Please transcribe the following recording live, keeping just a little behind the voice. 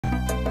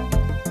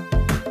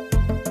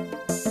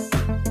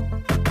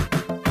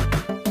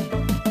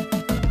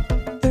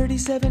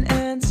27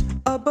 ants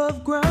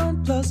above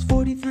ground plus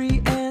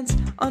 43 ants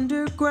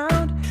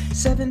underground.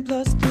 7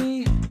 plus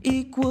 3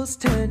 equals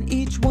 10.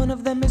 Each one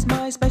of them is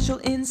my special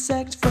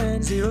insect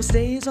friend. 0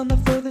 stays on the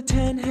floor, the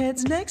 10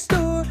 heads next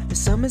door. The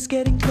sum is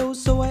getting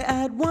close, so I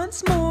add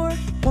once more.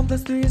 1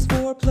 plus 3 is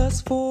 4 plus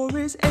 4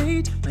 is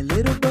 8. My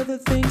little brother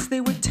thinks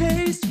they would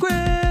taste great.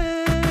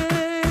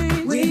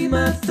 We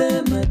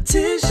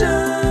mathematicians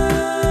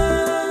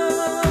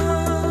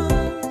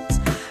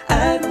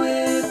add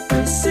with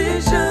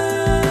precision,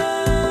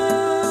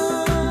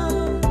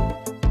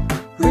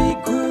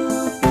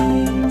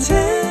 regrouping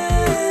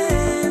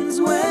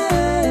tens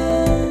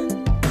when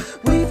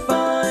we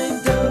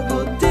find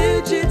double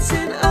digits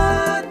in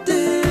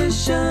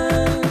addition.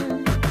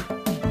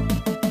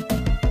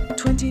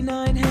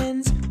 29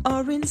 hens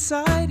are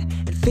inside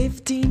and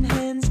 15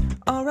 hens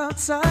are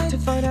outside. To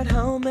find out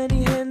how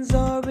many hens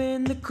are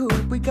in the coop,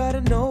 we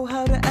gotta know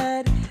how to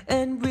add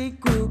and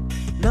regroup.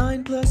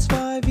 9 plus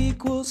 5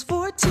 equals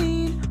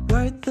 14.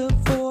 Write the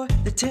 4,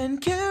 the 10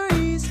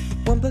 carries.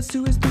 1 plus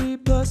 2 is 3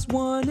 plus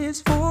 1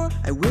 is 4.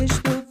 I wish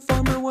the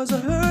farmer was a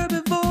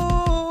herbivore.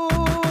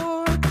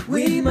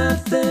 We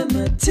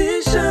mathematicians